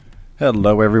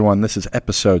Hello, everyone. This is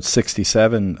episode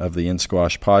 67 of the In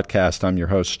Squash podcast. I'm your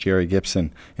host, Jerry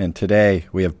Gibson, and today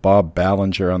we have Bob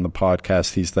Ballinger on the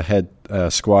podcast. He's the head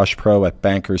squash pro at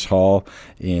Bankers Hall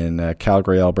in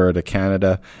Calgary, Alberta,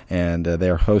 Canada, and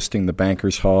they're hosting the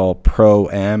Bankers Hall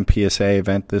Pro-Am PSA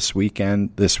event this week. In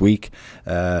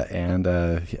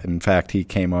fact, he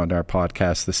came on our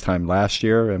podcast this time last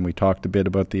year, and we talked a bit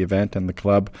about the event and the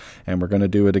club, and we're going to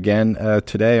do it again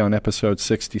today on episode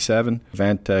 67. The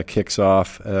event kicks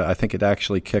off, I think it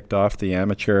actually kicked off the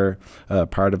amateur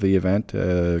part of the event,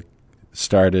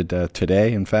 started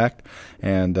today, in fact,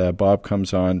 and Bob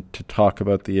comes on to talk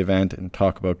about the event and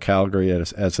talk about Calgary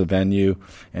as a venue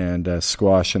and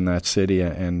squash in that city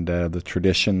and the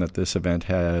tradition that this event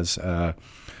has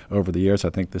over the years. I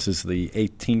think this is the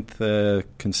 18th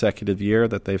consecutive year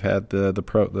that they've had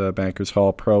the Bankers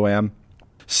Hall Pro-Am.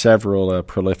 Several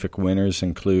prolific winners,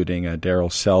 including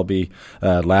Daryl Selby,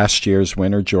 last year's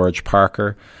winner, George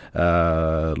Parker,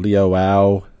 Leo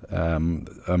Au,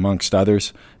 amongst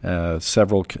others. A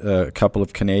couple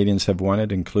of Canadians have won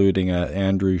it, including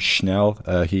Andrew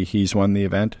Schnell. He's won the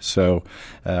event, so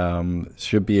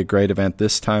should be a great event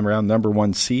this time around. Number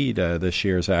one seed this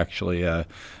year is actually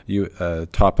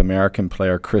top American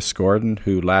player Chris Gordon,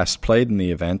 who last played in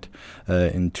the event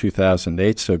in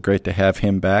 2008, so great to have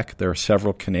him back. There are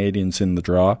several Canadians in the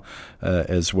draw,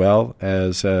 as well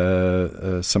as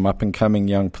some up-and-coming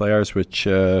young players, which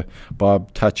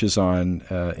Bob touches on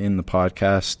in the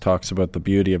podcast, talks about the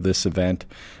beauty of this event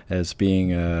as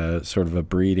being sort of a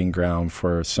breeding ground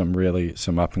for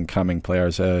some up-and-coming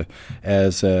players,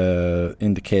 as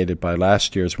indicated by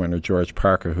last year's winner, George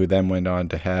Parker, who then went on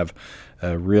to have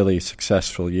a really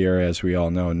successful year, as we all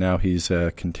know. Now he's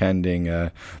contending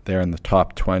there in the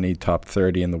top 20, top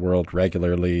 30 in the world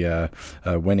regularly,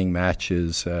 winning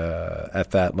matches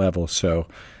at that level. So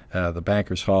the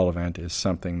Bankers Hall event is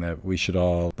something that we should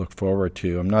all look forward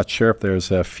to. I'm not sure if there's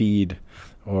a feed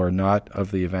or not of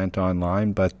the event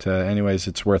online, but anyways,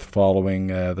 it's worth following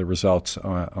the results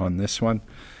on this one.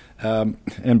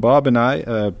 And Bob and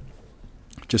I,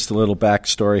 just a little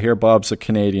backstory here. Bob's a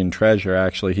Canadian treasure.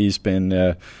 Actually, he's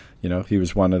been, he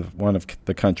was one of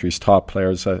the country's top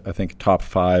players. I think top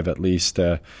five at least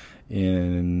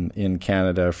in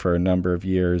Canada for a number of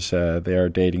years. They are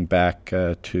dating back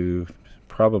to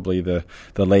probably the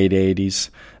late 80s.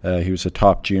 He was a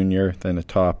top junior, then a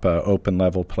top open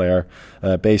level player,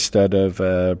 based out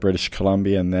of British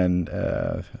Columbia, and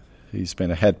then he's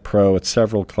been a head pro at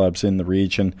several clubs in the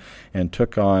region and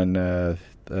took on the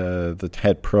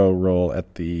head pro role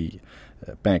at the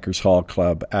Bankers Hall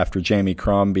Club after Jamie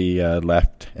Crombie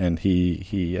left, and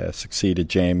he succeeded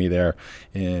Jamie there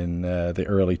in the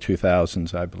early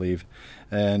 2000s, I believe.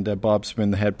 And Bob's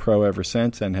been the head pro ever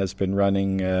since and has been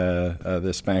running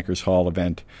this Bankers Hall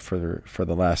event for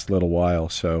the last little while.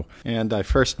 So, and I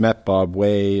first met Bob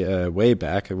way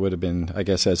back. It would have been, I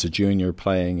guess, as a junior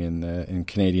playing in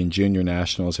Canadian Junior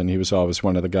Nationals, and he was always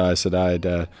one of the guys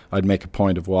that I'd make a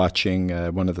point of watching.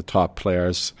 One of the top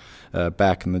players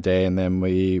back in the day, and then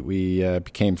we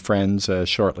became friends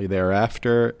shortly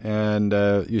thereafter, and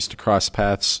used to cross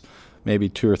paths maybe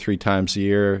 2 or 3 times a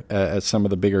year at some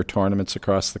of the bigger tournaments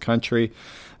across the country.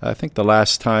 I think the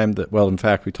last time in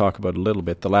fact, we talk about it a little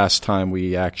bit. The last time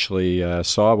we actually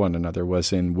saw one another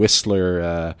was in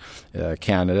Whistler,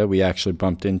 Canada. We actually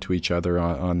bumped into each other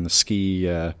on the ski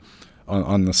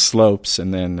on the slopes,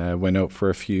 and then went out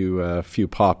for a few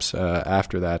pops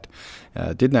after that.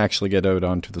 Didn't actually get out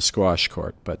onto the squash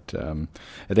court, but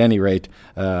at any rate,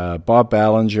 Bob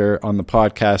Ballinger on the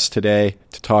podcast today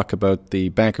to talk about the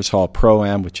Bankers Hall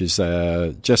Pro-Am, which is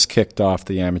just kicked off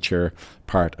the amateur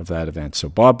part of that event. So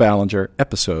Bob Ballinger,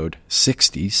 episode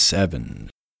 67.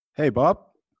 Hey, Bob.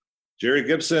 Jerry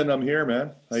Gibson, I'm here,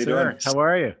 man. How you doing? How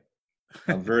are you?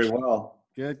 I'm very well.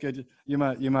 Good. You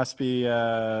must be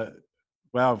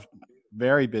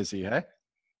very busy, eh?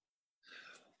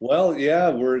 Well, yeah,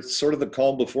 we're sort of the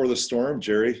calm before the storm,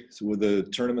 Jerry. So the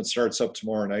tournament starts up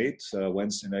tomorrow night,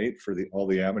 Wednesday night, for all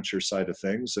the amateur side of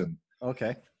things, and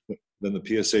okay, then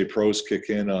the PSA pros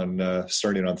kick in on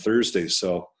starting on Thursday.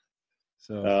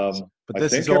 But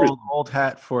this is old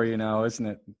hat for you now, isn't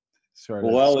it? Sort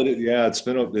of. Well, it's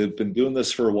been doing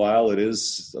this for a while. It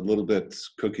is a little bit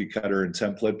cookie cutter and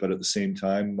template, but at the same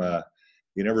time,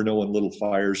 you never know when little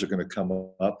fires are going to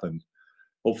come up, and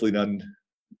hopefully none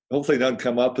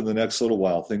come up in the next little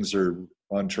while. Things are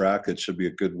on track. It should be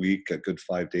a good week, a good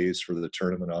 5 days for the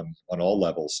tournament on all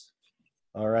levels.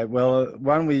 All right. Well,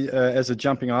 why don't we, as a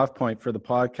jumping off point for the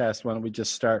podcast, why don't we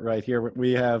just start right here?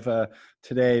 We have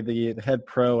today the head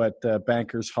pro at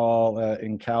Bankers Hall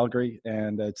in Calgary,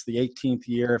 and it's the 18th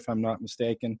year, if I'm not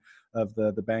mistaken, of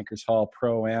the Bankers Hall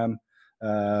Pro-Am.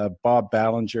 Bob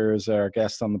Ballinger is our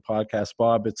guest on the podcast.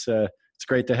 Bob, it's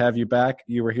great to have you back.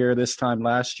 You were here this time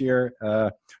last year.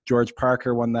 George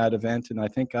Parker won that event, and I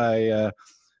think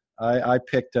I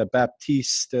picked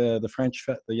Baptiste,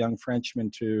 the young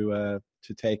Frenchman, to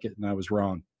take it, and I was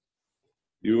wrong.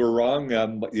 You were wrong.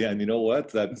 Yeah, and you know what?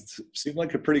 That seemed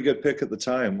like a pretty good pick at the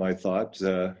time, I thought.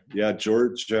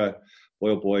 George, boy,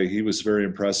 oh boy, he was very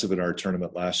impressive in our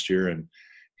tournament last year, and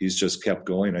he's just kept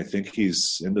going. I think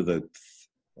he's into the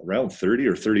around 30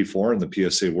 or 34 in the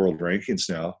PSA World Rankings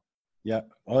now. Yeah.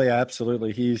 Oh, yeah,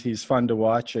 absolutely. He's fun to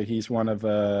watch. He's one of,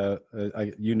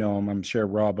 you know him, I'm sure,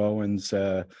 Rob Owens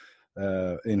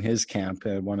in his camp,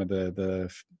 one of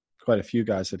the quite a few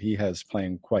guys that he has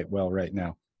playing quite well right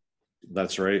now.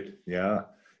 That's right. Yeah.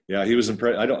 He was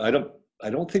impressed. I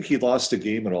don't think he lost a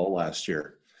game at all last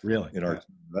year. Really?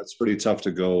 That's pretty tough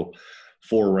to go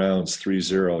 4 rounds,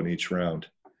 3-0 in each round.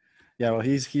 Yeah. Well,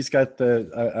 he's got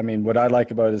what I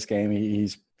like about his game,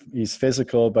 he's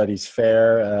physical, but he's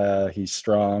fair. He's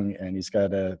strong, and he's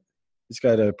got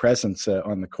a presence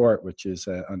on the court, which is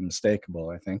unmistakable,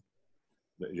 I think.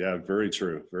 Yeah, very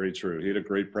true. Very true. He had a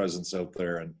great presence out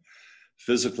there, and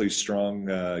physically strong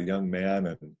young man.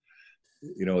 And,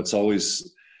 it's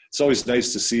always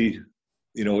nice to see,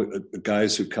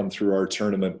 guys who come through our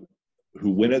tournament who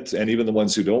win it, and even the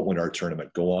ones who don't win our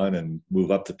tournament go on and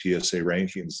move up the PSA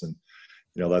rankings. And,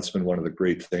 that's been one of the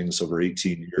great things over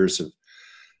 18 years of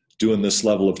doing this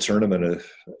level of tournament,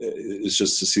 is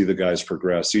just to see the guys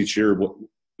progress. Each year,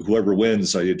 whoever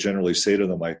wins, I generally say to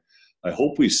them, I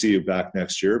hope we see you back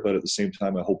next year, but at the same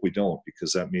time, I hope we don't,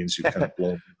 because that means you've kind of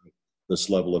blown this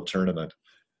level of tournament.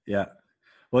 Yeah.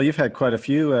 Well, you've had quite a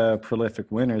few prolific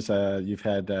winners. You've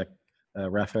had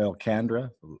Rafael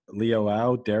Candra, Leo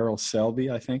Au, Daryl Selby,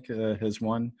 I think, has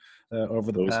won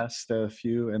over the past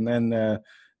few. And then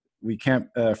we can't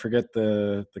forget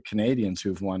the Canadians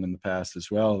who've won in the past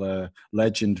as well.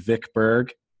 Legend Vic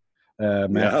Berg,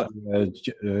 Matthew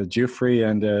Giuffre,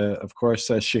 and of course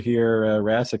Shahir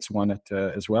Razak's won it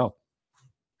as well.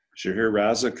 Shahir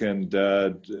Razak,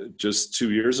 and just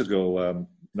 2 years ago,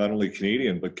 not only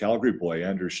Canadian, but Calgary boy,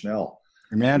 Andrew Schnell.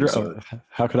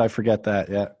 How could I forget that?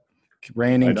 Yeah.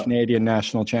 Reigning Canadian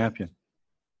national champion.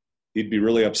 He'd be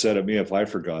really upset at me if I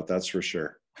forgot, that's for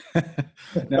sure.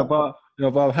 Now,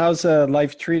 Bob, how's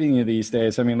life treating you these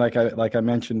days? I mean, like I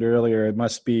mentioned earlier, it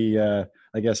must be,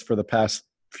 I guess, for the past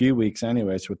few weeks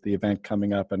anyways, with the event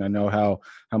coming up, and I know how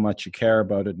much you care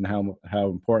about it and how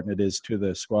important it is to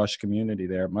the squash community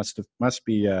there. It must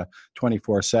be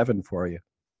 24/7 for you.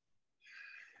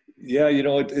 Yeah,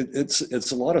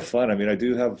 it's a lot of fun. I mean, I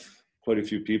do have quite a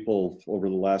few people over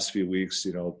the last few weeks,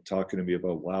 talking to me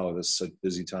about, wow, this is a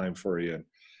busy time for you. And,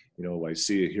 I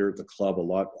see you here at the club a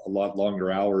lot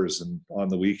longer hours and on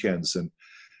the weekends. And,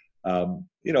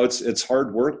 it's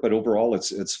hard work, but overall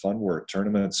it's fun work.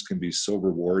 Tournaments can be so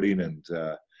rewarding. And,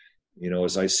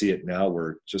 as I see it now,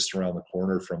 we're just around the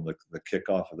corner from the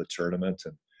kickoff of the tournament,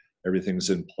 and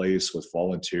everything's in place with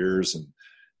volunteers and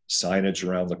signage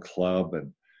around the club,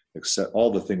 and except all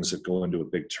the things that go into a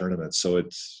big tournament. So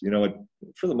it's,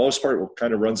 for the most part, it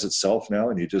kind of runs itself now,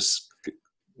 and you just,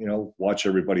 watch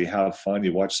everybody have fun.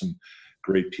 You watch some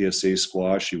great PSA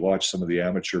squash. You watch some of the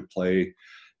amateur play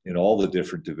in all the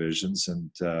different divisions. And,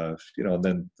 and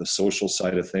then the social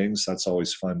side of things, that's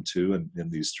always fun too in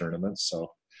these tournaments.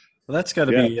 So. Well, that's got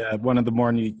to be one of the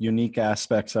more unique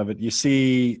aspects of it. You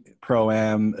see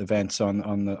Pro-Am events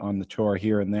on the tour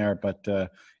here and there, but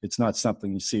it's not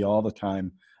something you see all the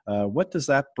time. What does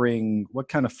that bring? What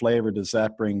kind of flavor does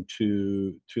that bring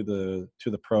to the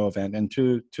pro event and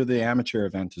to the amateur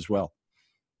event as well?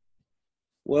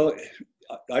 Well,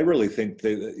 I really think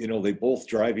they both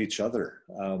drive each other.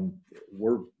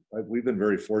 We've been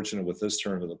very fortunate with this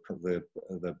tournament,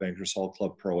 the Bankers Hall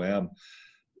Club Pro-Am.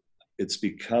 It's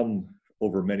become,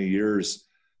 over many years,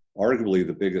 arguably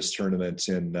the biggest tournament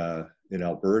in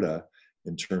Alberta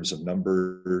in terms of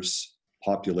numbers,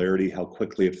 popularity, how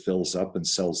quickly it fills up and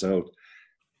sells out.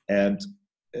 And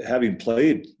having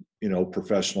played,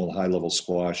 professional high-level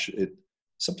squash,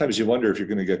 sometimes you wonder if you're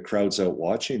going to get crowds out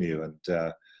watching you.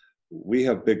 And we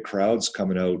have big crowds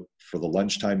coming out for the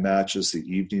lunchtime matches, the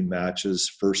evening matches,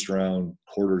 first round,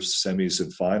 quarters, semis,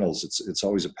 and finals. It's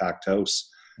always a packed house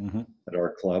at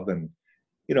our club. And,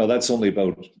 that's only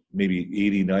about maybe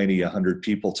 80, 90, 100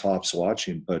 people tops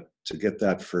watching. But to get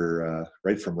that for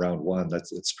right from round one,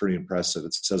 it's pretty impressive.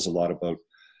 It says a lot about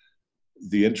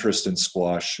the interest in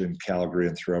squash in Calgary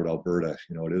and throughout Alberta.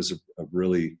 It is a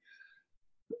really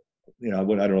I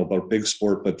don't know about big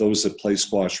sport, but those that play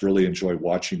squash really enjoy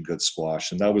watching good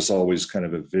squash. And that was always kind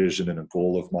of a vision and a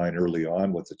goal of mine early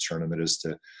on with the tournament, is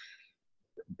to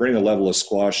bring a level of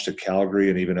squash to Calgary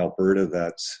and even Alberta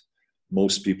that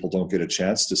most people don't get a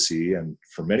chance to see. And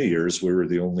for many years, we were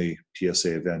the only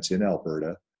PSA event in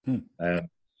Alberta. And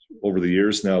over the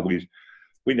years now, we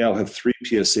now have 3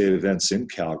 PSA events in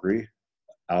Calgary.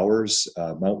 Ours,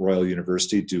 Mount Royal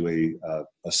University, do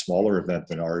a smaller event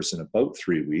than ours in about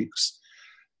 3 weeks.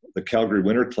 The Calgary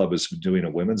Winter Club has been doing a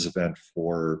women's event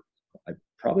for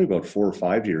probably about 4 or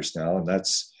 5 years now, and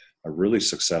that's a really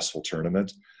successful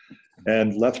tournament.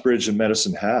 And Lethbridge and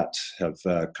Medicine Hat have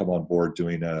come on board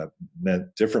doing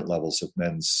different levels of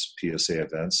men's PSA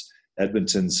events.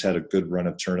 Edmonton's had a good run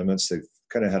of tournaments. They've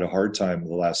kind of had a hard time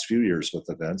the last few years with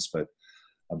events, but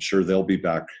I'm sure they'll be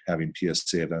back having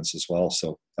PSA events as well.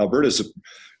 So Alberta's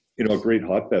a great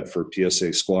hotbed for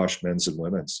PSA squash, men's and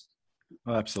women's.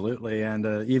 Oh, absolutely. And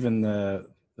even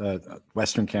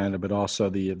Western Canada, but also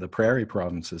the Prairie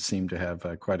provinces seem to have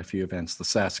quite a few events. The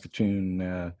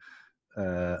Saskatoon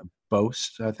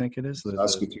Boast, I think it is.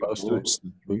 Saskatoon Boast.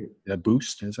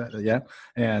 Boost, is that? Yeah.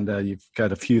 And you've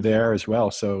got a few there as well.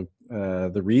 So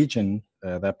the region,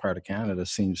 that part of Canada,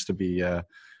 seems to be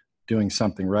doing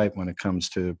something right when it comes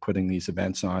to putting these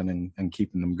events on and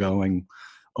keeping them going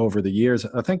over the years.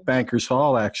 I think Bankers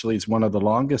Hall actually is one of the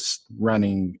longest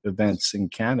running events in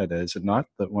Canada, is it not?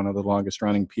 That one of the longest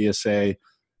running PSA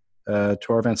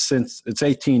tour events since it's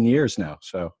 18 years now.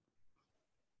 So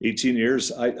 18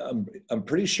 years. I'm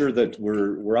pretty sure that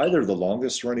we're either the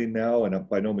longest running now, and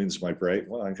by no means my brag.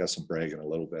 Well, I guess I'm bragging a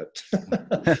little bit.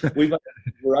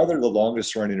 We're either the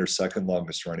longest running or second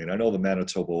longest running. I know the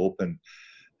Manitoba Open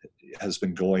has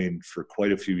been going for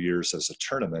quite a few years as a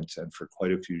tournament and for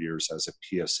quite a few years as a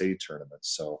PSA tournament.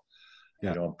 So,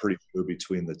 I'm pretty sure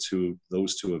between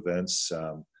those two events,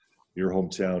 your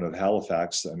hometown of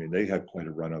Halifax, I mean, they had quite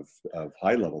a run of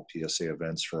high level PSA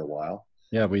events for a while.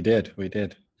 Yeah, we did.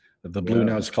 The Blue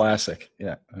Nose Classic.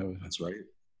 Yeah. That's right.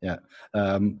 Yeah.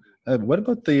 What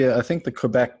about I think the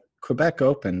Quebec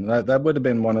Open, that would have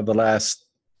been one of the last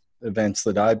events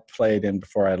that I played in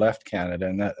before I left Canada.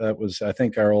 And that was, I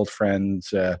think, our old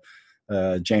friends,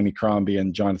 Jamie Crombie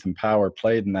and Jonathan Power,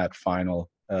 played in that final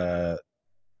the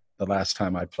last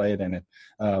time I played in it.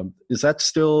 Is that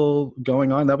still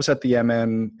going on? That was at the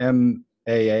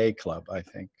MAA club, I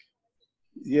think.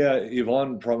 Yeah,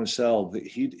 Yvon Provençal,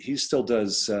 he still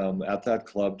does at that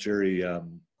club, Jerry.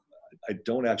 I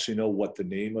don't actually know what the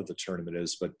name of the tournament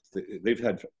is, but they've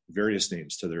had various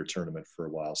names to their tournament for a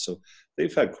while. So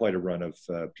they've had quite a run of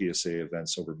PSA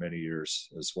events over many years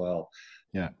as well.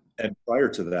 Yeah. And prior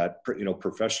to that,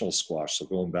 professional squash. So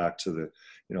going back to the,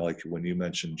 like when you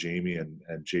mentioned Jamie and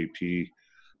JP,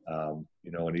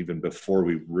 and even before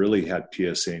we really had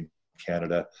PSA in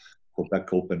Canada,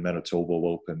 Quebec Open, Manitoba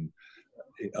Open,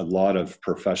 a lot of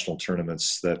professional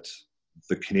tournaments that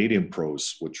the Canadian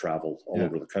pros would travel all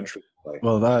over the country to play.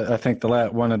 Well, I think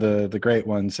one of the great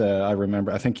ones I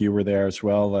remember, I think you were there as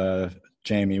well.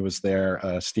 Jamie was there.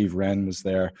 Steve Wren was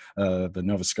there. The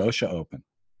Nova Scotia Open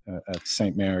at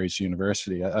St. Mary's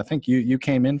University. I think you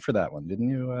came in for that one, didn't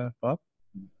you, Bob?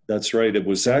 That's right. It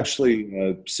was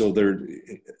actually, so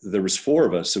there was 4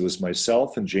 of us. It was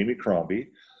myself and Jamie Crombie,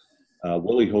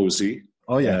 Willie Hosey,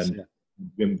 and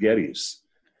Jim Geddes.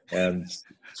 And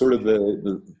sort of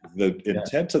the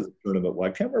intent of the tournament, well,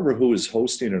 I can't remember who was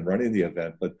hosting and running the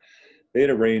event, but they had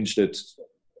arranged it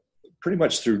pretty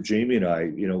much through Jamie and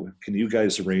I. Can you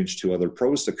guys arrange 2 other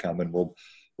pros to come, and we'll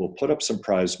put up some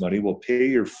prize money, we'll pay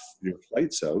your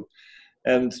flights out,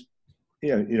 and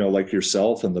like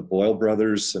yourself and the Boyle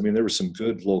brothers. I mean, there were some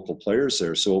good local players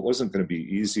there, so it wasn't going to be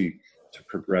easy to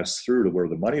progress through to where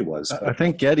the money was. I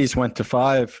think Geddes went to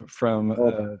 5 from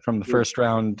the first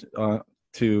round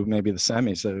to maybe the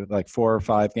semis, so like 4 or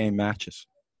 5 game matches.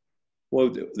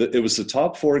 Well, it was the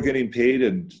top 4 getting paid,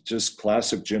 and just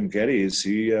classic Jim Geddes.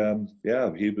 He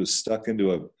was stuck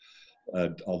into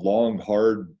a long,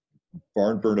 hard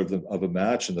barn burn of a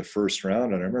match in the first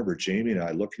round. And I remember Jamie and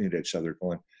I looking at each other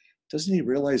going, doesn't he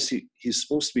realize he's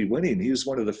supposed to be winning? He was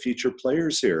one of the featured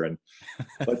players here.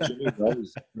 But Jimmy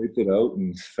always raked it out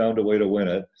and found a way to win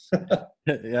it.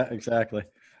 Yeah, exactly.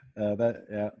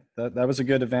 That was a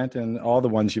good event, and all the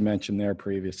ones you mentioned there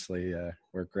previously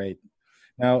were great.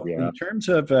 Now, in terms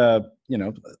of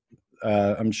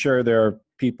I'm sure there are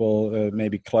people,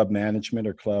 maybe club management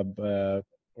or club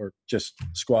or just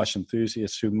squash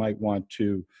enthusiasts, who might want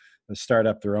to start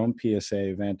up their own PSA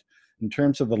event. In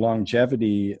terms of the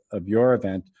longevity of your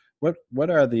event, what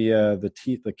are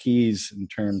the keys in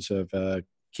terms of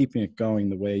keeping it going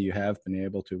the way you have been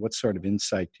able to? What sort of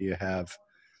insight do you have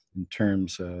in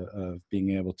terms of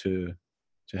being able to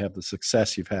have the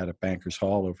success you've had at Bankers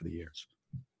Hall over the years?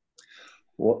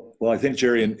 Well, I think,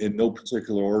 Jerry, in no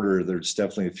particular order, there's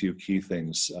definitely a few key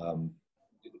things.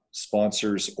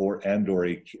 Sponsors or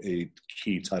a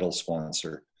key title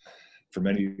sponsor. For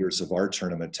many years of our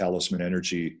tournament, Talisman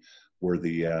Energy were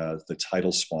the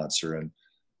title sponsor. And,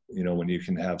 when you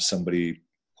can have somebody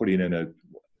putting in a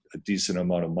decent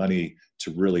amount of money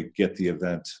to really get the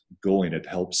event going, it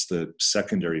helps the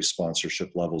secondary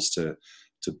sponsorship levels to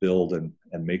build and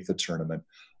make the tournament.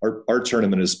 Our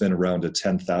tournament has been around a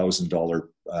 $10,000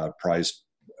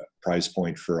 prize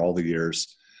point for all the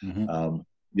years. Mm-hmm.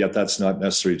 Yet that's not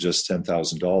necessarily just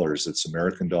 $10,000. It's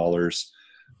American dollars.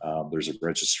 There's a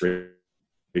registration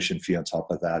fee on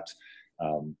top of that.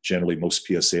 Generally, most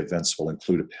PSA events will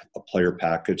include a player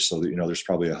package, so that there's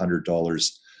probably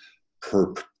 $100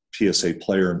 per PSA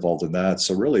player involved in that.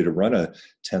 So really, to run a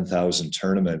 10,000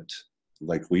 tournament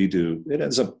like we do, it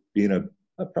ends up being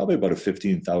probably about a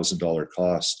 $15,000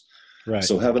 cost. Right.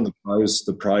 So having the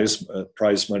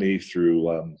prize money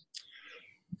through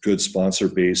good sponsor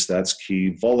base, that's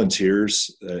key.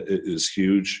 Volunteers is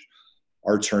huge.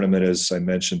 Our tournament, as I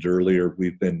mentioned earlier,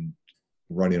 we've been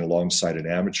running alongside an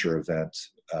amateur event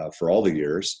for all the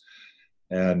years.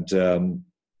 And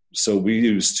so we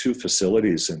use two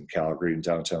facilities in Calgary, in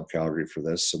downtown Calgary, for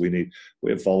this. So we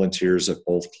have volunteers at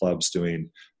both clubs doing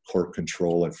court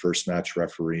control and first match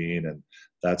refereeing and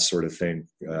that sort of thing,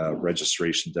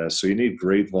 registration desk. So you need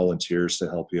great volunteers to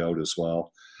help you out as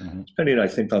well. Mm-hmm. Depending, I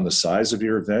think, on the size of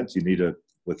your event, you need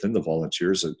within the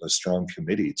volunteers, a strong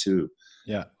committee too.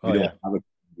 Yeah. We don't have a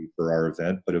committee for our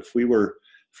event, but if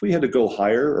we had to go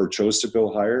higher or chose to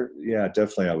go higher, yeah,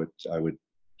 definitely I would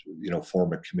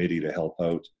form a committee to help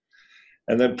out.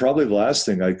 And then probably the last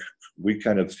thing, we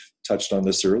kind of touched on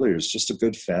this earlier, is just a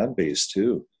good fan base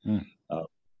too. Mm.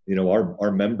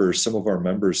 Our members, some of our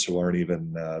members who aren't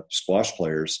even squash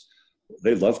players,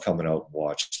 they love coming out and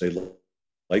watch. They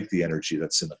like the energy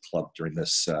that's in the club during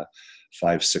this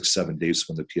 5, 6, 7 days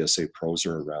when the PSA pros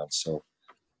are around. So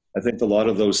I think a lot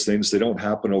of those things, they don't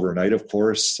happen overnight, of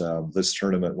course. This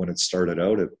tournament, when it started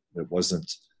out, it wasn't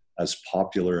as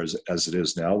popular as it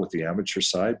is now with the amateur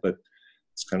side, but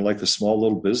it's kind of like a small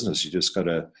little business. You just got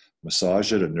to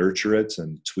massage it and nurture it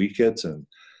and tweak it and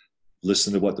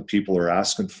listen to what the people are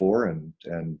asking for and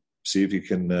see if you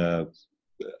can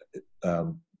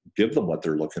give them what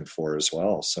they're looking for as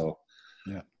well. So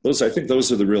yeah, I think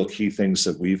those are the real key things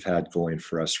that we've had going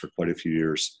for us for quite a few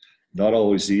years. Not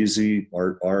always easy.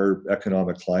 Our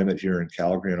economic climate here in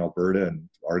Calgary and Alberta and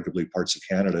arguably parts of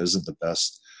Canada isn't the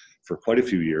best for quite a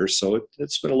few years. So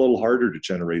it's been a little harder to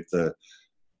generate the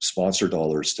sponsor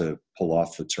dollars to pull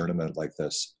off the tournament like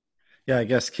this. Yeah, I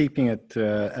guess keeping it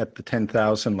at the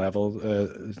 10,000 level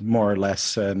is more or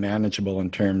less manageable in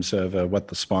terms of what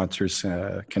the sponsors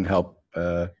can help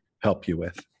you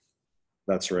with.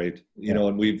 That's right.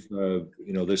 And we've,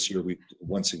 this year we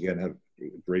once again have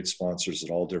great sponsors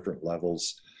at all different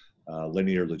levels.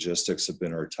 Linear Logistics have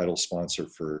been our title sponsor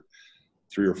for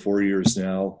 3 or 4 years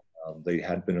now. They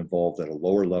had been involved at a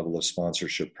lower level of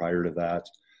sponsorship prior to that.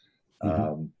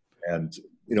 Mm-hmm. And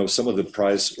some of the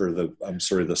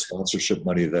the sponsorship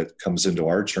money that comes into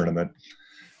our tournament,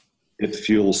 it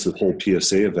fuels the whole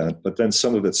PSA event, but then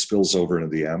some of it spills over into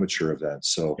the amateur event.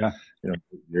 So, yeah,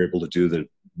 you're able to do the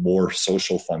more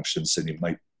social functions than you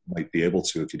might be able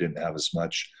to if you didn't have as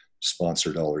much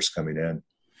sponsor dollars coming in.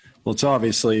 Well, it's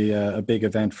obviously a big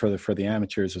event for the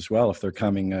amateurs as well. If they're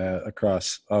coming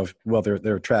across,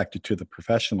 they're attracted to the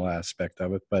professional aspect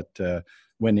of it, but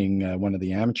winning one of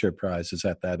the amateur prizes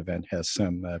at that event has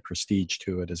some prestige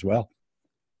to it as well.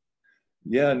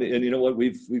 Yeah, and you know what,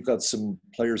 we've got some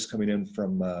players coming in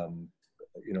from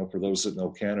for those that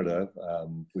know Canada,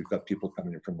 we've got people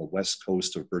coming in from the west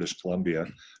coast of British Columbia.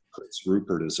 Prince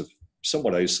Rupert is a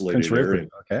somewhat isolated area.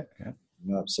 Okay.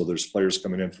 Yeah, so there's players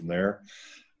coming in from there.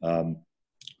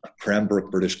 Cranbrook,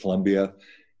 British Columbia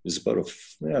is about a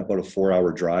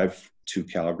 4-hour drive to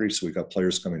Calgary. So we've got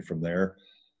players coming from there.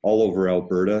 All over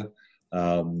Alberta.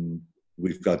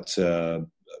 We've got a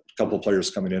couple of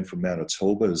players coming in from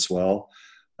Manitoba as well.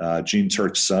 Gene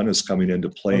Turk's son is coming in to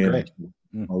play in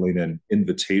an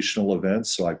invitational event.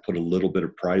 So I put a little bit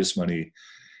of prize money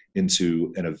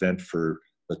into an event for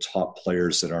the top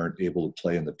players that aren't able to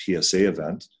play in the PSA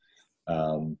event.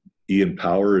 Ian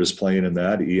Power is playing in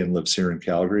that. Ian lives here in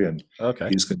Calgary, and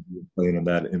he's going to be playing in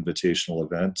that invitational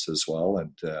event as well.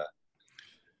 And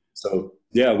so,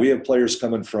 yeah, we have players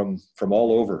coming from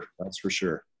all over. That's for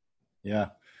sure. Yeah.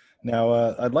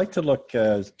 Now, I'd like to look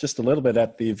just a little bit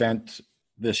at the event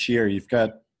this year. You've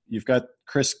got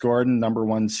Chris Gordon, number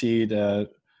 1 seed,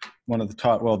 one of the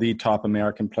top, well, the top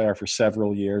American player for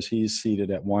several years. He's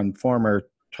seated at one, former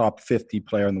top 50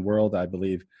 player in the world, I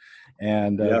believe.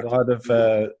 And Yeah.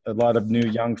 a lot of new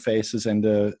young faces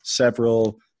and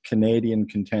several Canadian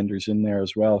contenders in there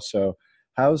as well. So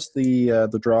how's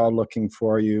the draw looking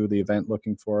for you, the event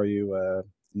looking for you,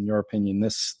 in your opinion,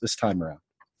 this time around?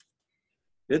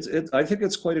 I think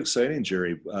it's quite exciting,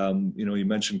 Jerry. You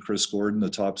mentioned Chris Gordon, the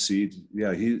top seed.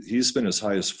 Yeah, he's been as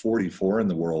high as 44 in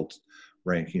the world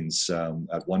rankings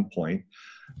at one point.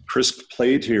 Chris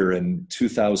played here in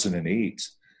 2008.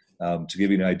 To give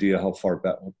you an idea how far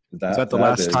back is that the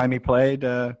last time he played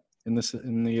in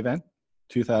the event?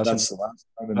 2000. That's the last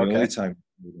time and the only time.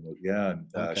 Yeah, and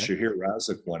Shahir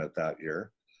Razik won it that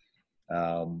year.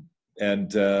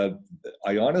 And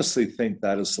I honestly think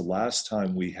that is the last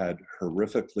time we had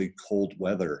horrifically cold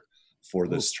weather for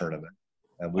this tournament.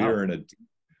 And we were in a deep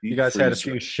you guys freezer. had a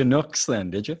few Chinooks then,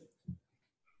 did you?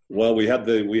 Well, we had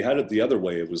it the other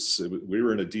way. We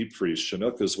were in a deep freeze.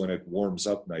 Chinook is when it warms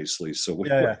up nicely. So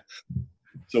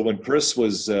So when Chris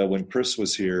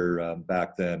was here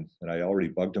back then, and I already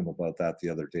bugged him about that the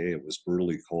other day. It was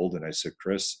brutally cold, and I said,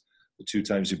 Chris, the 2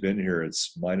 times you've been here,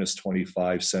 it's minus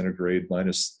 25 centigrade,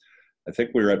 I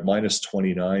think we were at minus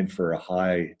 29 for a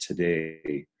high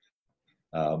today.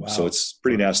 Wow. So it's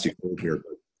pretty nasty cold here.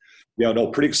 But yeah, no,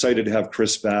 pretty excited to have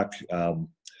Chris back.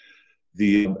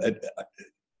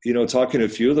 Talking to a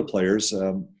few of the players,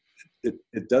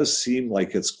 it does seem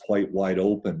like it's quite wide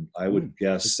open. I would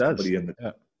guess somebody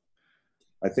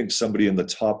I think somebody in the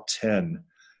top 10,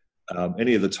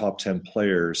 any of the top 10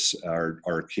 players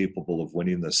are capable of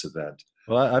winning this event.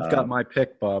 Well, I've got my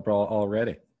pick, Bob,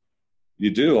 already. You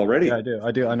do already? Yeah,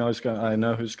 I do. I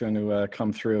know who's going to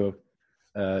come through.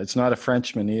 It's not a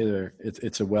Frenchman either.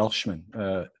 It's a Welshman,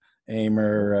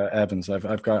 Aimer Evans.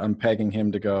 I'm pegging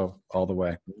him to go all the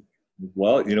way.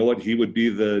 Well, you know what? He would be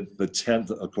the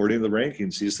 10th according to the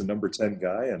rankings. He's the number 10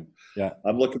 guy, and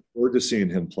I'm looking forward to seeing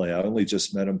him play. I only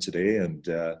just met him today, and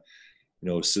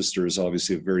his sister is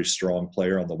obviously a very strong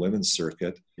player on the women's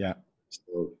circuit. Yeah.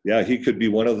 So yeah, he could be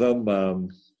one of them.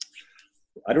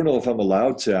 I don't know if I'm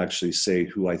allowed to actually say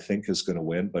who I think is going to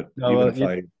win, but I'm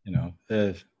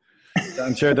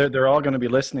sure they're all going to be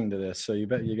listening to this, so you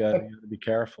got to be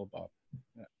careful, Bob.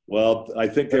 Yeah. Well, I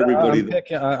think everybody.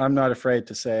 I'm not afraid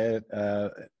to say it.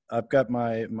 I've got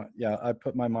I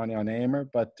put my money on Aimer,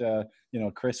 but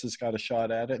Chris has got a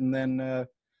shot at it, and then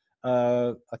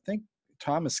I think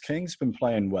Thomas King's been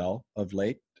playing well of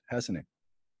late, hasn't he?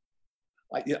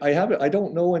 I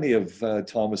don't know any of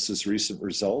Thomas's recent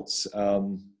results,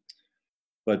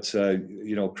 but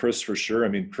Chris for sure. I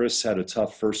mean, Chris had a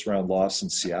tough first round loss in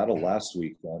Seattle last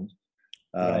weekend.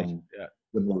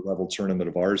 Similar level tournament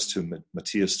of ours to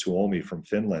Matthias Tuomi from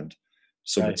Finland.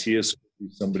 So Matthias could be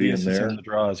somebody in there. In the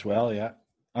draw as well, yeah.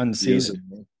 Unseeded,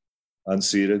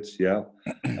 yeah.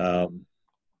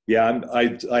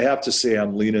 I have to say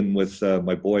I'm leaning with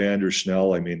my boy Andrew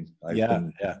Schnell. I mean, I've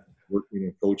been working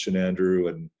and coaching Andrew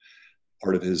and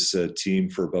part of his team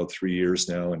for about 3 years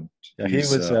now. And he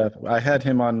was. I had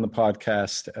him on the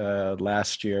podcast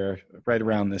last year, right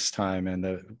around this time, and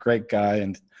a great guy.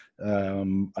 And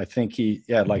I think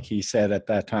like he said at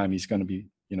that time, he's going to be,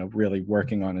 really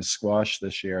working on his squash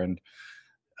this year. And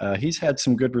he's had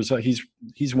some good results.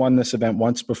 He's won this event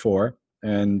once before,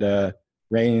 and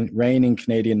reigning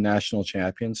Canadian national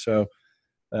champion. So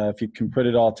if you can put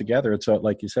it all together, it's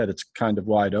like you said, it's kind of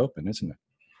wide open, isn't it?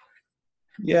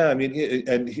 Yeah, I mean,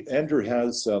 Andrew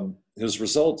has his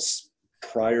results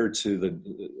prior to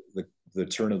the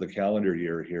turn of the calendar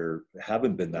year here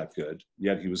haven't been that good.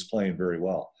 Yet he was playing very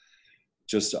well.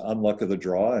 Just unluck of the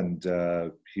draw, and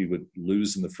he would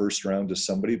lose in the first round to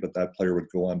somebody, but that player would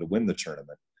go on to win the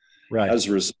tournament. Right. As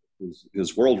a result,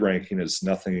 his world ranking is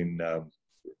nothing. I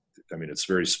mean, it's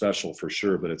very special for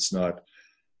sure, but it's not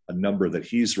a number that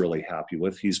he's really happy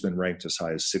with. He's been ranked as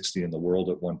high as 60 in the world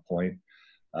at one point.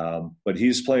 But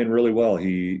he's playing really well.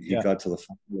 He got to the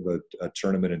final of a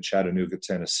tournament in Chattanooga,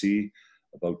 Tennessee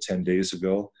about 10 days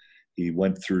ago. He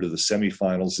went through to the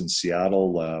semifinals in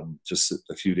Seattle just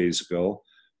a few days ago.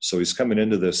 So he's coming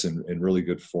into this in really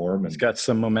good form. And he's got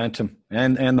some momentum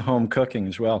and the home cooking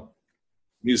as well.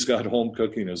 He's got home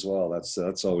cooking as well. That's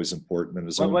always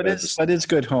important. And what is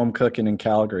good home cooking in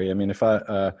Calgary? I mean, if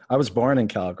I was born in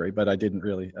Calgary, but I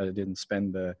didn't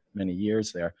spend many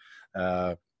years there.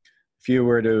 If you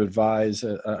were to advise,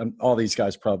 all these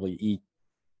guys probably eat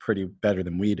pretty better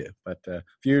than we do. But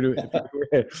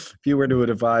if you were to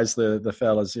advise the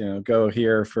fellas, go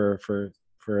here for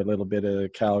a little bit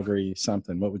of Calgary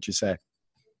something, what would you say?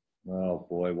 Oh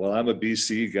boy, well, I'm a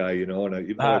BC guy, and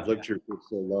even though I've lived here for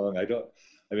so long,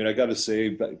 I mean, I got to say,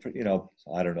 but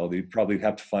I don't know. They'd probably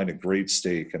have to find a great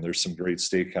steak, and there's some great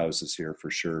steakhouses here for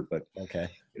sure. But Okay.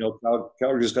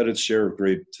 Calgary's got its share of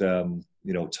great,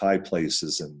 Thai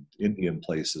places and Indian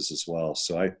places as well.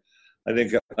 So I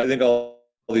think all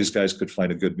these guys could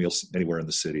find a good meal anywhere in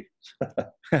the city.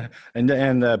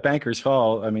 And Bankers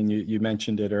Hall, I mean, you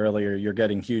mentioned it earlier, you're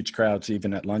getting huge crowds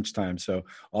even at lunchtime. So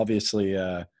obviously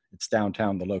it's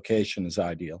downtown. The location is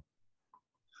ideal.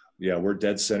 Yeah, we're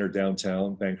dead center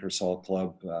downtown, Bankers Hall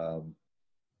Club.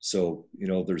 So,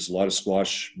 there's a lot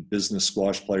of business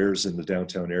squash players in the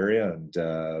downtown area, and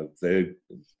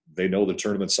they know the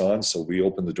tournament's on. So we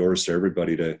open the doors to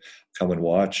everybody to come and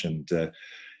watch. And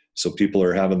so people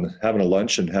are having a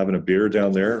lunch and having a beer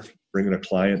down there, bringing a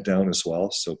client down as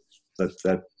well. So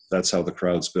that's how the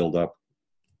crowds build up.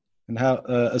 And how,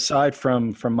 aside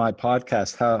from my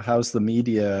podcast, how's the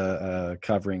media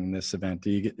covering this event?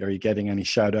 Are you getting any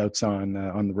shout outs on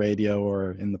the radio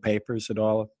or in the papers at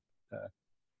all?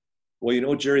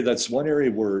 Well, Jerry, that's one area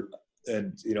where,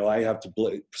 and I have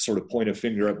to sort of point a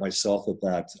finger at myself at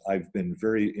that. I've been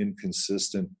very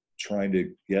inconsistent trying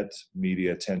to get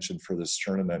media attention for this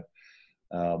tournament.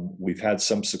 We've had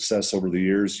some success over the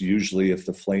years. Usually if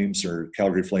the Flames or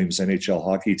Calgary Flames NHL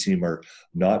hockey team are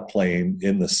not playing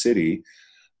in the city.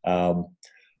 But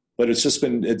it's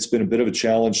been a bit of a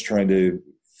challenge trying to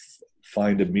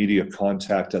find a media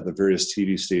contact at the various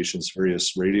TV stations,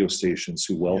 various radio stations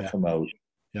who will come out.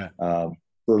 Yeah.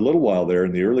 For a little while there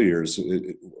in the early years,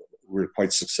 we're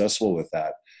quite successful with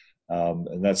that.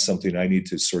 And that's something I need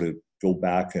to sort of go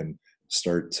back and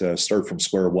start from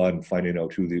square one, finding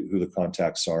out who the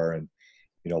contacts are and,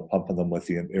 pumping them with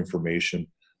the information.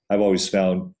 I've always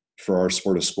found for our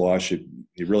sport of squash,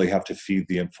 you really have to feed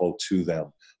the info to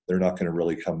them. They're not going to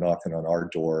really come knocking on our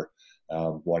door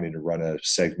wanting to run a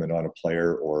segment on a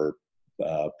player or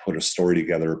put a story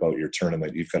together about your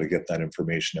tournament. You've got to get that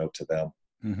information out to them.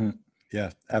 Mm-hmm. Yeah,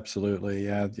 absolutely.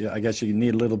 Yeah. I guess you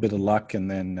need a little bit of luck,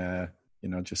 and then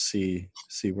just see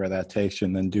where that takes you,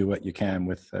 and then do what you can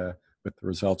with the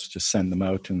results. Just send them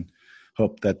out and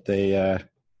hope that they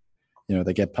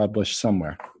get published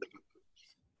somewhere.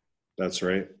 That's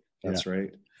right. That's right.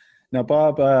 Now,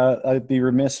 Bob, I'd be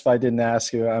remiss if I didn't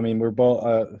ask you. I mean, we're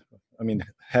both.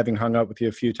 Having hung out with you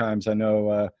a few times, I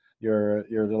know your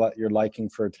liking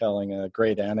for telling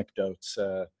great anecdotes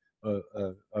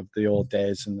of the old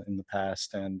days in the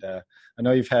past, and I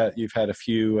know you've had a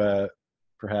few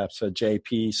perhaps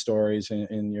JP stories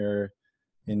in your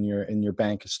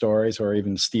bank of stories, or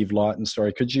even Steve Lawton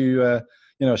story. Could you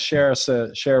share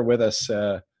with us?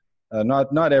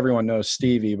 Not everyone knows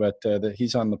Stevie, but that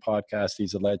he's on the podcast.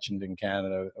 He's a legend in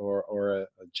Canada, or a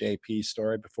JP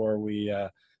story before we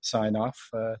sign off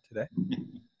today.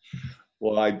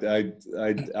 Well, I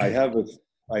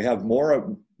have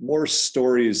more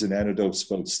stories and anecdotes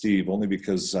about Steve, only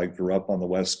because I grew up on the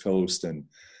West Coast, and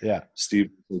Steve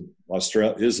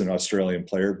is an Australian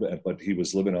player, but he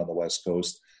was living on the West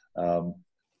Coast.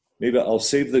 Maybe I'll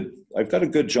save I've got a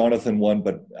good Jonathan one,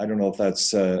 but I don't know if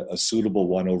that's a suitable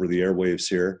one over the airwaves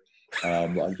here.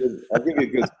 I'll give you a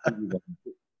good Steve one.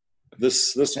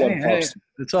 This one pops.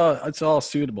 It's all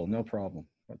suitable, no problem.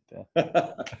 But,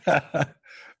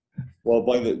 well,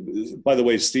 by the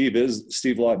way,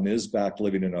 Steve Lawton is back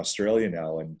living in Australia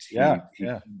now, and he came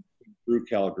through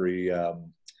Calgary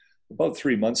about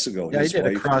 3 months ago. Yeah, he did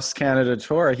a cross Canada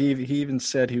tour. He even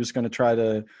said he was going to try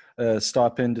to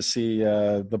stop in to see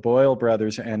the Boyle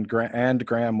brothers and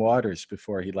Graham Waters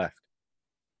before he left.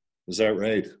 Is that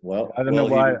right? Well, I don't know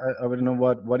why. I wouldn't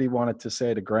know what he wanted to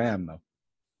say to Graham though.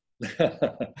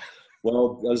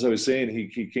 Well, as I was saying,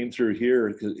 he came through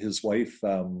here. His wife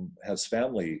has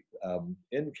family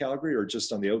in Calgary, or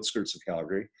just on the outskirts of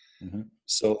Calgary. Mm-hmm.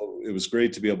 So it was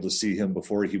great to be able to see him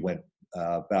before he went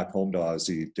back home to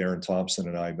Aussie. Darren Thompson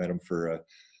and I met him for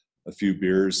a few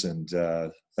beers, and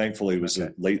thankfully it was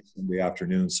a late Sunday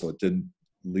afternoon, so it didn't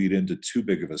lead into too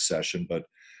big of a session. But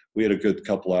we had a good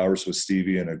couple hours with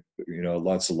Stevie, and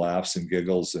lots of laughs and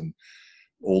giggles and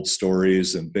old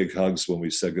stories and big hugs when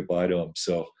we said goodbye to him.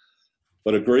 So.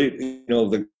 But a great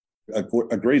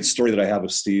story that I have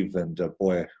of Steve, and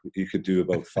boy, you could do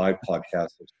about 5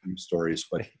 podcasts of Steve stories.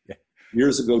 But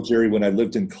years ago, Jerry, when I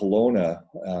lived in Kelowna,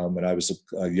 and I was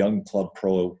a young club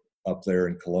pro up there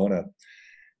in Kelowna,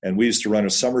 and we used to run a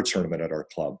summer tournament at our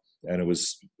club. And it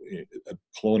was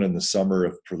Kelowna in the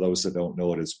summer. For those that don't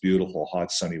know it, it's beautiful,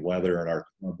 hot, sunny weather. And our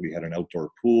club, we had an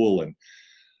outdoor pool, and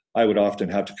I would often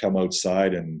have to come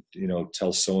outside and,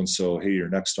 tell so-and-so, hey, you're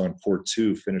next on court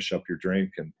 2, finish up your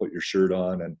drink and put your shirt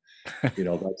on. And,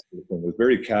 that's a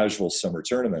very casual summer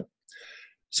tournament.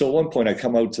 So at one point I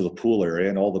come out to the pool area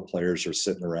and all the players are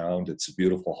sitting around. It's a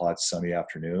beautiful, hot, sunny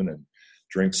afternoon and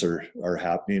drinks are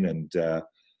happening. And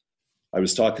I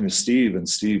was talking to Steve, and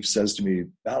Steve says to me,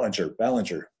 Ballinger,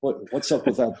 what's up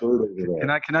with that bird over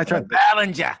there? Can I try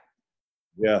Ballinger?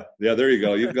 Yeah, there you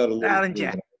go. You've got a little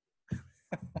Ballinger.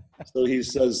 So he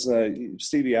says,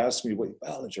 Stevie asked me, wait,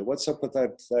 Ballinger, what's up with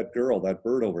that girl, that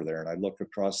bird over there? And I look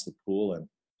across the pool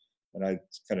and I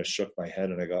kind of shook my head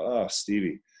and I go, oh,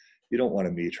 Stevie, you don't want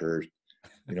to meet her.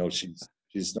 You know,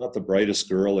 she's not the brightest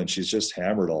girl and she's just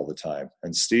hammered all the time.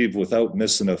 And Steve, without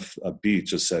missing a beat,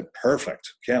 just said,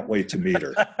 perfect. Can't wait to meet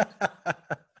her.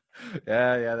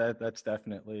 Yeah, that's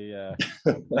definitely,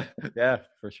 yeah,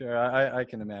 for sure. I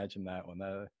can imagine that one.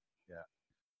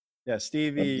 Yeah,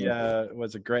 Stevie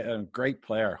was a great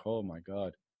player. Oh my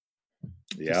God.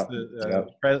 Yeah.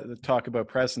 Talk about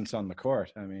presence on the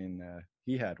court. I mean,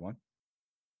 he had one.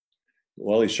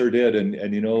 Well, he sure did.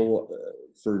 And you know,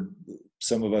 for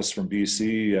some of us from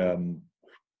BC,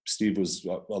 Steve was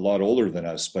a lot older than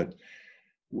us, but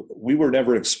we were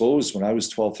never exposed. When I was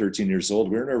 12, 13 years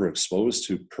old, we were never exposed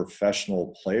to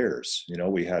professional players. You know,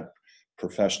 we had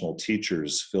professional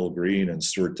teachers. Phil Green and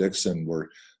Stuart Dixon were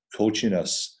coaching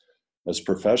us as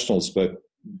professionals. But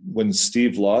when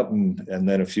Steve Lawton and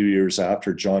then a few years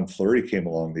after John Fleury came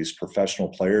along, these professional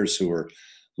players who were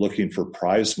looking for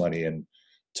prize money and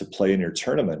to play in your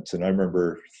tournament. And I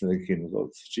remember thinking, oh,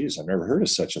 geez, I've never heard of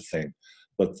such a thing.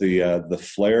 But the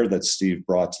flair that Steve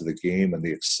brought to the game and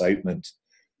the excitement,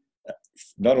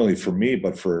 not only for me,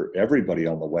 but for everybody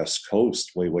on the West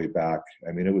Coast way back.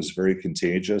 I mean, it was very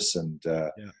contagious. And,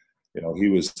 you know, he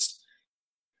was,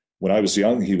 when I was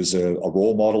young, he was a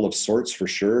role model of sorts for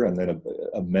sure. And then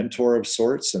a mentor of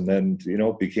sorts. And then, you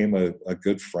know, became a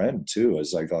good friend too,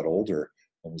 as I got older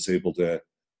and was able to,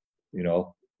 you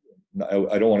know,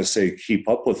 I don't want to say keep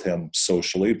up with him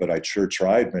socially, but I sure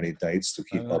tried many nights to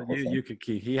keep up with him. You could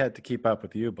keep. He had to keep up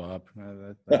with you, Bob.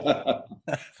 I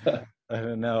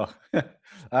don't know.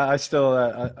 I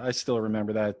still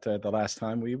remember that the last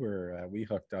time we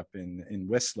hooked up in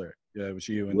Whistler. It was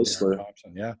you and Whistler. Darren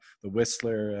Thompson. Yeah, the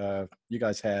Whistler. You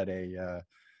guys had a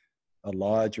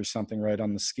lodge or something right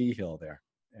on the ski hill there,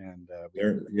 and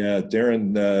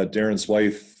Darren's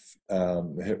wife.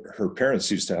 Her parents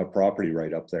used to have property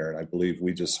right up there, and I believe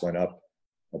we just went up,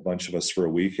 a bunch of us, for a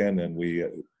weekend. And we,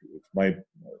 my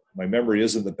memory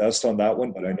isn't the best on that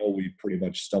one, but I know we pretty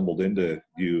much stumbled into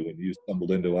you, and you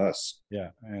stumbled into us.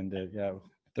 Yeah, and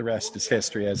the rest is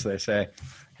history, as they say.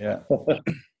 Yeah.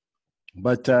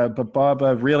 But Bob,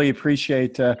 I really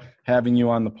appreciate having you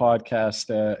on the podcast,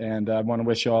 and I want to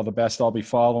wish you all the best. I'll be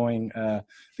following the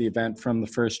event from the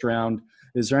first round.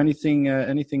 Is there anything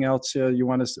else you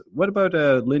want to? What about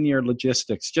Linear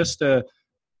Logistics? Just for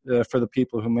the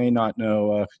people who may not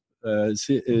know,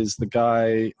 is the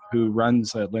guy who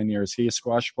runs Linear? Is he a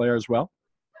squash player as well?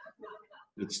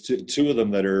 It's two of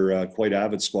them that are quite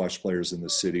avid squash players in the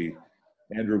city.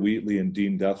 Andrew Wheatley and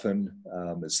Dean Duffin.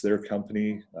 It's their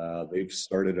company. They've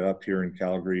started up here in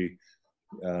Calgary.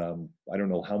 I don't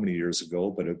know how many years ago,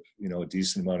 but a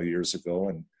decent amount of years ago,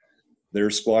 and they're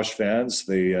squash fans.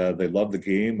 They love the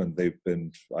game, and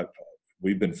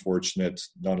we've been fortunate,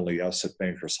 not only us at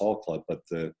Bankers Hall Club, but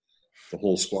the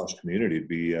whole squash community to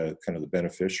be kind of the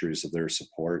beneficiaries of their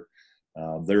support.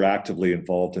 They're actively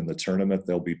involved in the tournament.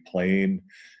 They'll be playing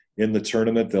in the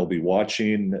tournament. They'll be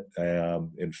watching.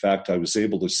 In fact, I was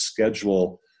able to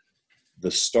schedule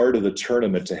the start of the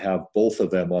tournament to have both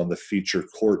of them on the feature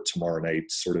court tomorrow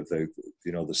night, sort of the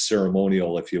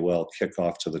ceremonial, if you will,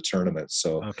 kickoff to the tournament.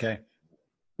 So okay.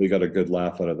 We got a good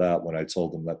laugh out of that when I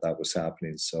told them that was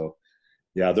happening. So,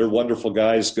 yeah, they're wonderful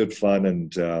guys, good fun,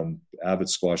 and avid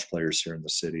squash players here in the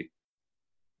city.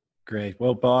 Great.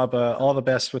 Well, Bob, all the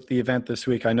best with the event this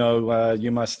week. I know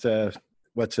you must,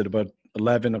 what's it, about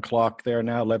 11 o'clock there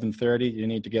now, 11:30? You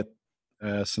need to get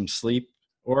some sleep.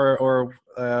 Or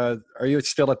are you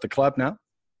still at the club now?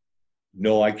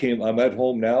 No, I'm at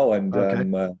home now, and okay.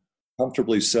 I'm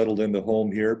comfortably settled into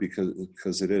home here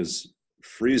because it is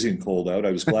freezing cold out.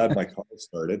 I was glad my car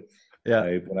started.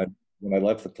 Yeah. When I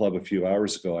left the club a few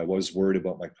hours ago, I was worried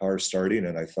about my car starting,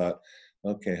 and I thought,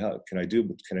 okay, how can I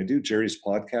do Jerry's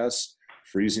podcast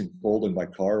freezing cold in my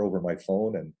car over my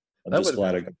phone? And I'm just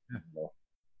glad I got.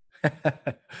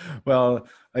 Well,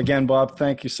 again, Bob,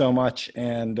 thank you so much,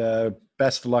 and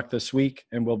best of luck this week.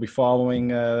 And we'll be following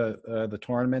the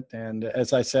tournament. And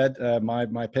as I said,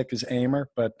 my pick is Aymer,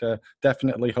 but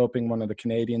definitely hoping one of the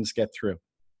Canadians get through.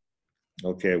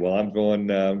 Okay, well, I'm going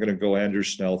to go Andrew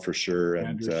Schnell for sure. And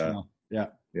Andrew Schnell.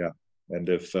 Yeah. And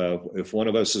if one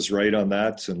of us is right on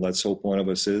that, and let's hope one of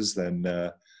us is, then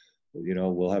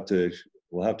we'll have to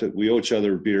we owe each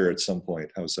other a beer at some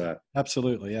point. How's that?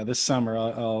 Absolutely. Yeah. This summer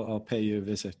I'll pay you a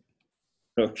visit.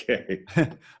 Okay.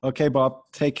 Okay, Bob.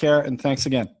 Take care and thanks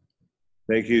again.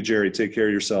 Thank you, Jerry. Take care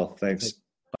of yourself. Thanks.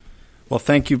 Well,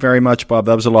 thank you very much, Bob.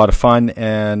 That was a lot of fun,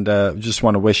 and just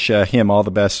want to wish him all the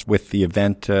best with the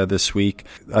event this week.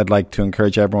 I'd like to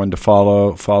encourage everyone to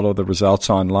follow the results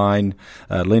online.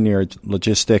 Linear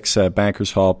Logistics,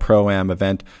 Bankers Hall Pro-Am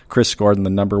event. Chris Gordon, the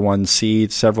number 1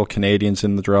 seed. Several Canadians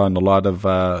in the draw, and a lot of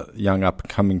young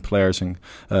up-and-coming players,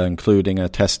 including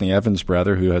Tessney Evans'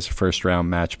 brother, who has a first-round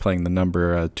match playing the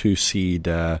number 2 seed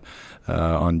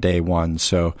on day 1.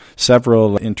 So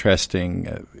several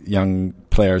interesting young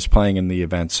players playing in the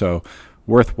event. So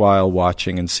worthwhile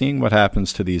watching and seeing what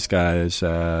happens to these guys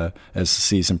as the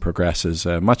season progresses,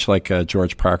 much like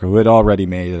George Parker, who had already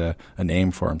made a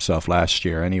name for himself last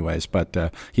year anyways,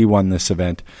 but he won this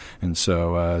event. And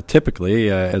so typically,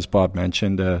 as Bob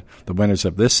mentioned, the winners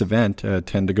of this event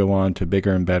tend to go on to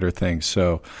bigger and better things.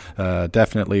 So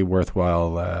definitely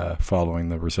worthwhile following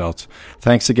the results.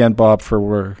 Thanks again, Bob,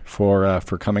 for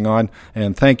coming on.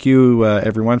 And thank you,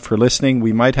 everyone, for listening.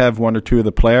 We might have one or two of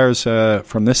the players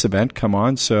from this event come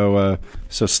on, so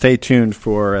stay tuned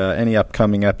for any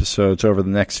upcoming episodes over the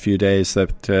next few days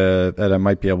that I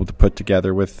might be able to put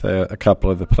together with a couple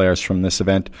of the players from this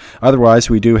event. Otherwise,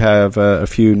 we do have a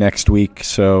few next week,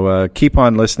 so keep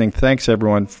on listening. Thanks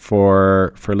everyone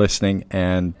for listening,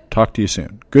 and talk to you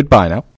soon. Goodbye now.